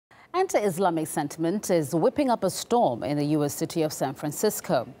Anti-Islamic sentiment is whipping up a storm in the U.S. city of San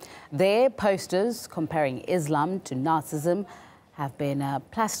Francisco. There, posters comparing Islam to Nazism have been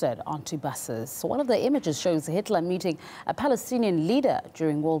plastered onto buses. One of the images shows Hitler meeting a Palestinian leader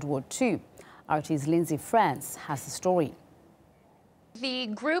during World War II. RT's Lindsay France has the story. The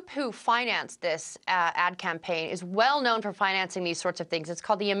group who financed this ad campaign is well known for financing these sorts of things. It's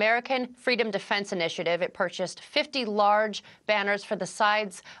called the American Freedom Defense Initiative. It purchased 50 large banners for the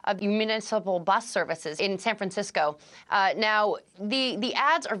sides of municipal bus services in San Francisco. Now, the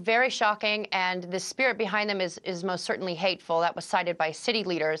ads are very shocking, and the spirit behind them is most certainly hateful. That was cited by city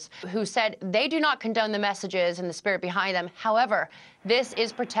leaders who said they do not condone the messages and the spirit behind them. However, this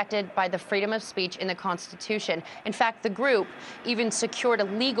is protected by the freedom of speech in the Constitution. In fact, the group even secured a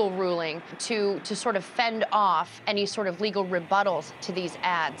legal ruling to sort of fend off any sort of legal rebuttals to these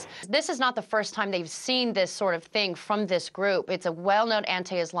ads. This is not the first time they've seen this sort of thing from this group. It's a well-known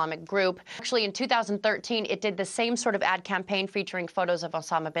anti-Islamic group. Actually, in 2013, it did the same sort of ad campaign featuring photos of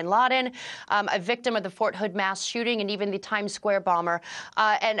Osama bin Laden, a victim of the Fort Hood mass shooting, and even the Times Square bomber,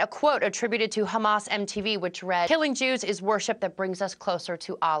 and a quote attributed to Hamas MTV, which read, "Killing Jews is worship that brings us closer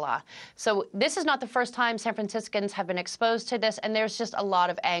to Allah." So this is not the first time San Franciscans have been exposed to this, and there's just a lot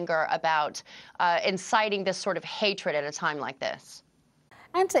of anger about inciting this sort of hatred at a time like this.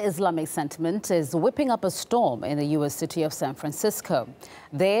 Anti-Islamic sentiment is whipping up a storm in the U.S. city of San Francisco.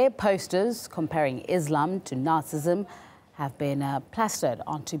 There, posters comparing Islam to Nazism have been plastered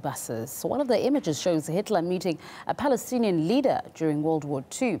onto buses. One of the images shows Hitler meeting a Palestinian leader during World War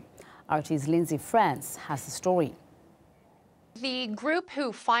II. RT's Lindsay France has the story. The group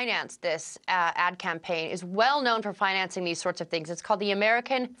who financed this ad campaign is well known for financing these sorts of things. It's called the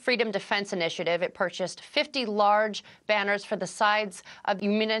American Freedom Defense Initiative. It purchased 50 large banners for the sides of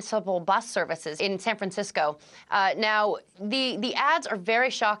municipal bus services in San Francisco. Now, the ads are very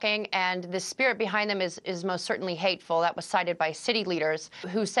shocking, and the spirit behind them is most certainly hateful. That was cited by city leaders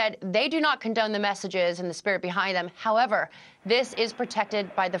who said they do not condone the messages and the spirit behind them. However, this is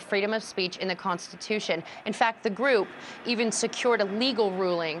protected by the freedom of speech in the Constitution. In fact, the group even secured a legal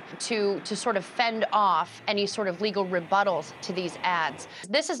ruling to sort of fend off any sort of legal rebuttals to these ads.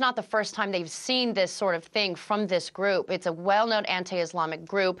 This is not the first time they've seen this sort of thing from this group. It's a well-known anti-Islamic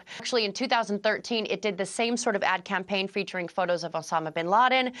group. Actually, in 2013, it did the same sort of ad campaign featuring photos of Osama bin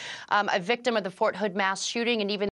Laden, a victim of the Fort Hood mass shooting, and even